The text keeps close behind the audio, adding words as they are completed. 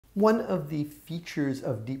One of the features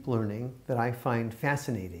of deep learning that I find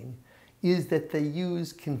fascinating is that they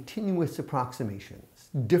use continuous approximations,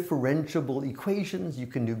 differentiable equations you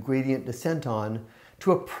can do gradient descent on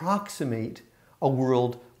to approximate a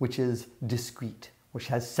world which is discrete, which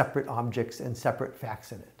has separate objects and separate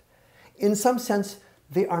facts in it. In some sense,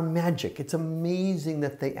 they are magic. It's amazing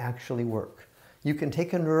that they actually work. You can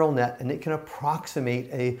take a neural net and it can approximate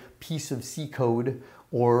a piece of C code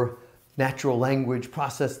or natural language,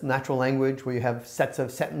 processed natural language, where you have sets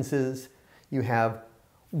of sentences, you have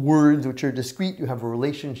words which are discrete, you have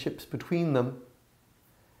relationships between them.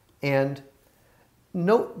 And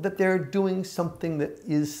note that they're doing something that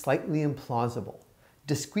is slightly implausible.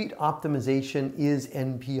 Discrete optimization is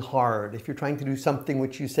NP hard. If you're trying to do something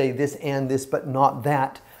which you say this and this but not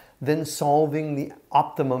that, then solving the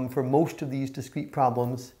optimum for most of these discrete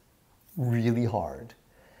problems, really hard.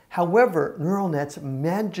 However, neural nets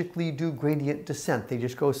magically do gradient descent. They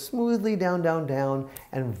just go smoothly down, down, down,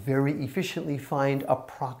 and very efficiently find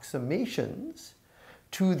approximations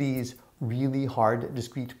to these really hard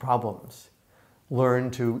discrete problems.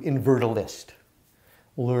 Learn to invert a list.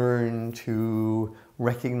 Learn to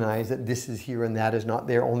recognize that this is here and that is not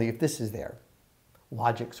there, only if this is there.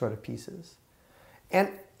 Logic sort of pieces. And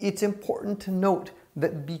it's important to note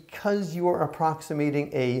that because you are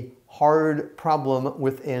approximating a hard problem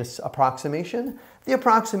with an approximation, the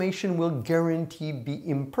approximation will guaranteed be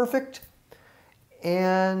imperfect,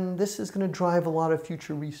 and this is going to drive a lot of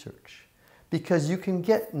future research because you can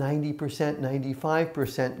get 90%,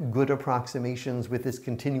 95% good approximations with this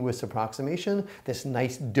continuous approximation, this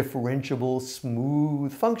nice differentiable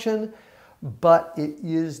smooth function, but it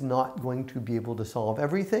is not going to be able to solve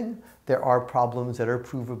everything. There are problems that are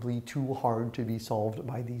provably too hard to be solved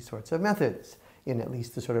by these sorts of methods, in at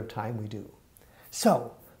least the sort of time we do.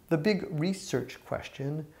 So, the big research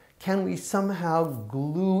question, can we somehow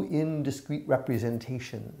glue in discrete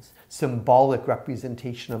representations, symbolic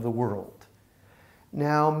representation of the world?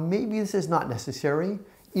 Now, maybe this is not necessary.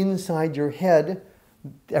 Inside your head,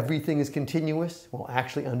 everything is continuous. Well,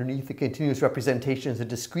 actually, underneath the continuous representation is a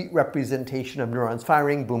discrete representation of neurons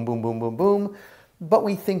firing, boom, boom, boom, boom, boom. But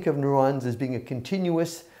we think of neurons as being a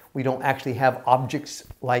continuous. We don't actually have objects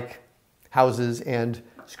like houses and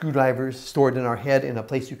screwdrivers stored in our head in a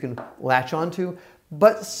place you can latch onto.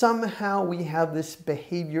 But somehow we have this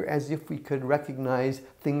behavior as if we could recognize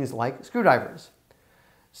things like screwdrivers.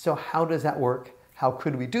 So how does that work? How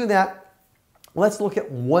could we do that? Let's look at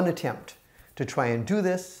one attempt to try and do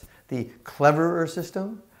this, the cleverer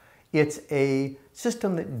system. It's a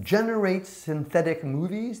system that generates synthetic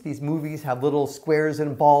movies. These movies have little squares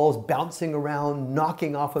and balls bouncing around,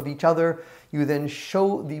 knocking off of each other. You then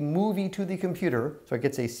show the movie to the computer, so it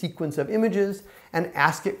gets a sequence of images, and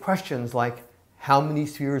ask it questions like, how many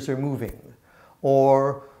spheres are moving?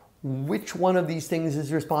 Or which one of these things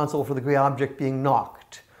is responsible for the gray object being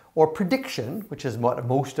knocked? Or prediction, which is what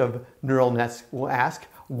most of neural nets will ask,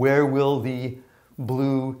 where will the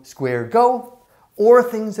blue square go? Or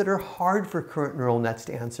things that are hard for current neural nets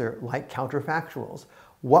to answer, like counterfactuals.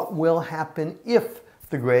 What will happen if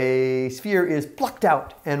the gray sphere is plucked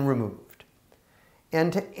out and removed?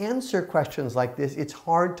 And to answer questions like this, it's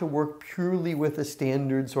hard to work purely with a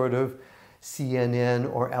standard sort of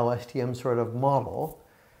CNN or LSTM sort of model.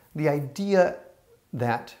 The idea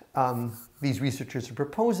that these researchers are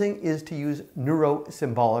proposing is to use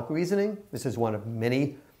neurosymbolic reasoning. This is one of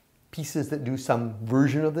many pieces that do some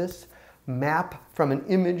version of this. Map from an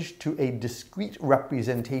image to a discrete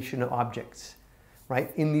representation of objects.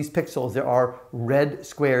 Right? In these pixels, there are red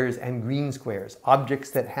squares and green squares,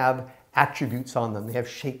 objects that have attributes on them. They have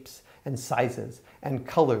shapes and sizes and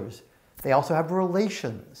colors. They also have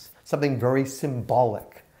relations, something very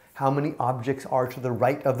symbolic. How many objects are to the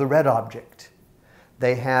right of the red object?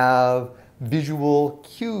 They have visual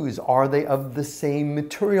cues. Are they of the same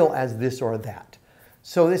material as this or that?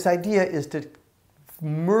 So this idea is to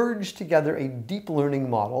merge together a deep learning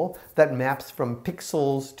model that maps from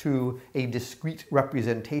pixels to a discrete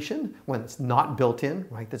representation when it's not built in,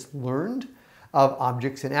 right, that's learned, of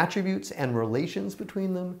objects and attributes and relations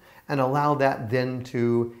between them, and allow that then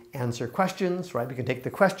to answer questions, right? We can take the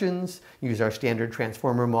questions, use our standard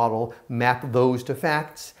transformer model, map those to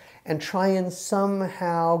facts, and try and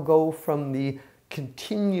somehow go from the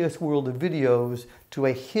continuous world of videos to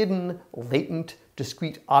a hidden, latent,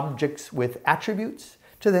 discrete objects with attributes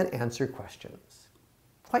to then answer questions.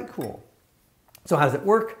 Quite cool. So how does it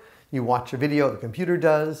work? You watch a video, the computer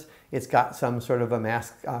does. It's got some sort of a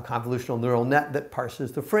masked convolutional neural net that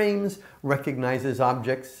parses the frames, recognizes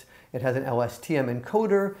objects. It has an LSTM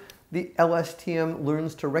encoder. The LSTM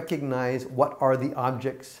learns to recognize what are the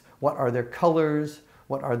objects, what are their colors,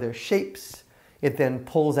 what are their shapes. It then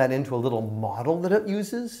pulls that into a little model that it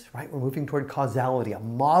uses, right? We're moving toward causality, a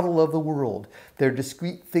model of the world. They're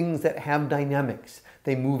discrete things that have dynamics.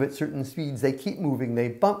 They move at certain speeds, they keep moving, they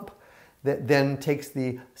bump. That then takes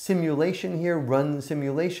the simulation here, runs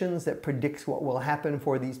simulations that predicts what will happen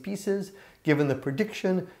for these pieces. Given the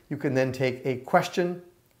prediction, you can then take a question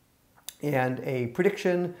and a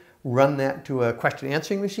prediction, run that to a question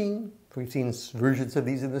answering machine. We've seen versions of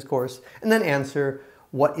these in this course, and then answer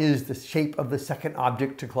what is the shape of the second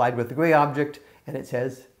object to collide with the gray object, and it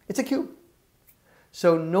says it's a cube.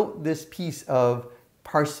 So note this piece of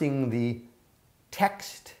parsing the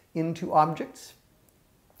text into objects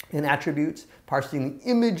and attributes, parsing the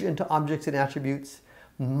image into objects and attributes,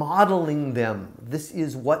 modeling them. This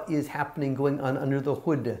is what is happening going on under the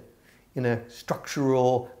hood in a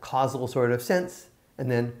structural, causal sort of sense,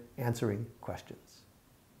 and then answering questions.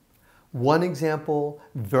 One example,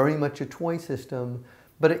 very much a toy system,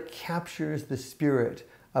 but it captures the spirit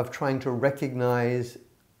of trying to recognize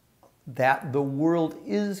that the world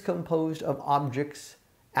is composed of objects,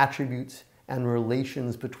 attributes, and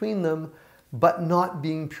relations between them, but not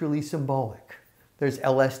being purely symbolic. There's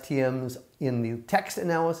LSTMs in the text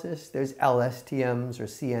analysis, there's LSTMs or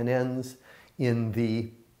CNNs in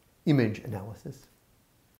the image analysis.